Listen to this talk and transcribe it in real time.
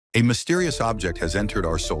A mysterious object has entered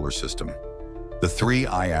our solar system. The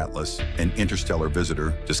 3I Atlas, an interstellar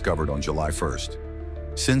visitor discovered on July 1st.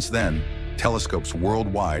 Since then, telescopes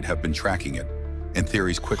worldwide have been tracking it, and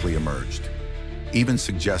theories quickly emerged, even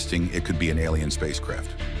suggesting it could be an alien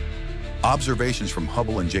spacecraft. Observations from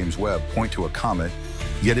Hubble and James Webb point to a comet,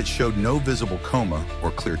 yet it showed no visible coma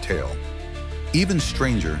or clear tail. Even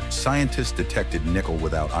stranger, scientists detected nickel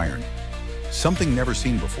without iron, something never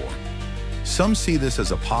seen before. Some see this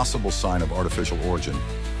as a possible sign of artificial origin,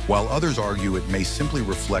 while others argue it may simply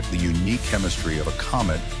reflect the unique chemistry of a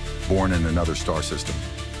comet born in another star system.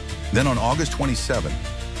 Then on August 27,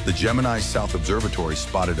 the Gemini South Observatory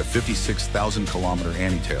spotted a 56,000-kilometer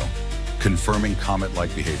anytail, confirming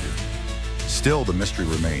comet-like behavior. Still, the mystery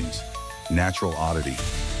remains: natural oddity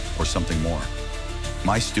or something more.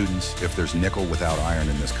 My students, if there's nickel without iron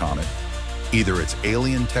in this comet, either it's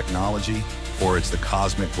alien technology or it's the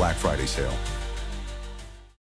cosmic Black Friday sale.